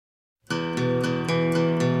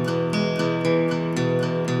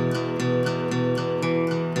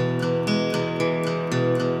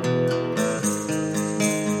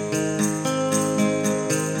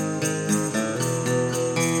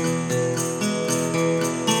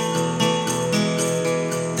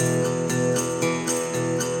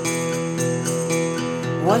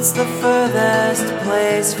What's the furthest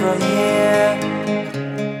place from here?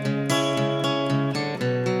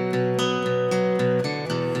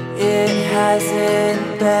 It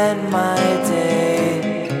hasn't been my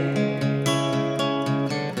day.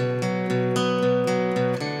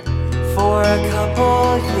 For a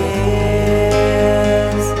couple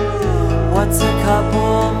years, what's a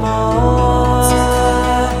couple more?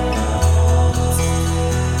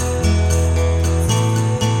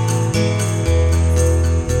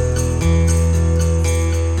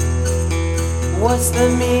 What's the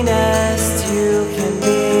meanest you can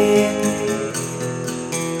be?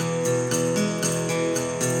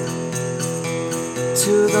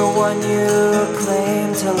 To the one you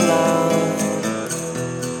claim to love.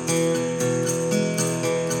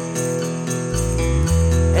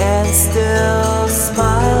 And still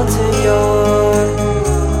smile to your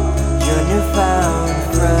newfound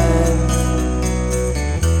friend.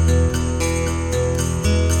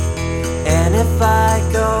 And if I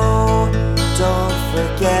go, don't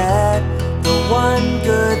forget the one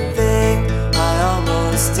good thing I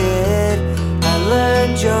almost did. I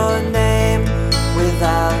learned your name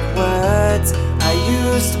without words. I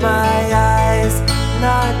used my eyes,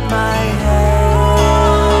 not my head.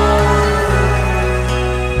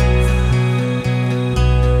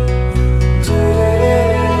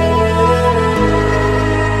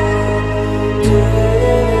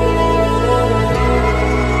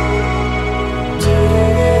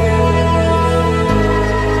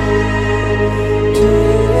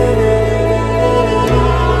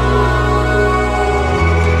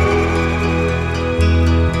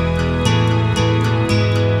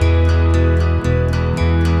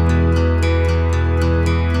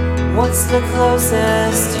 What's the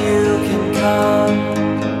closest you can come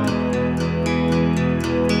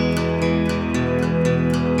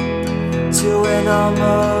to an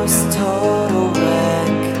almost total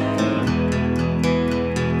wreck?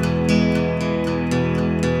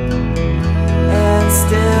 And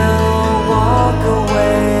still walk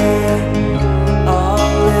away, all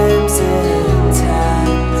limbs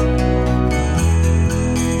intact.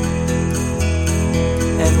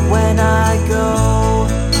 And when I go,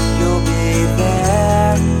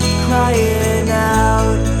 crying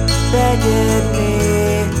out, begging me,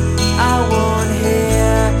 I won't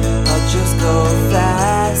hear. I'll just go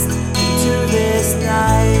fast into this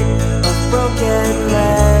night of broken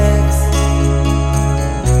legs.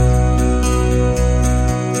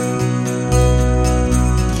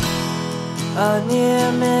 A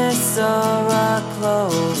near miss or a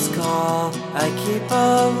close call. I keep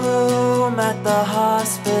a room at the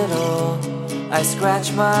hospital. I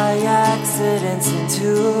scratch my accidents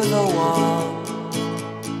into the wall.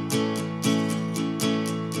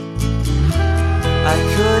 I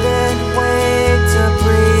couldn't wait to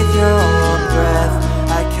breathe your breath.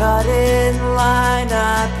 I cut in line,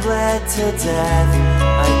 I bled to death.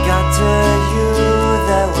 I got to you,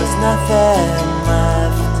 there was nothing left.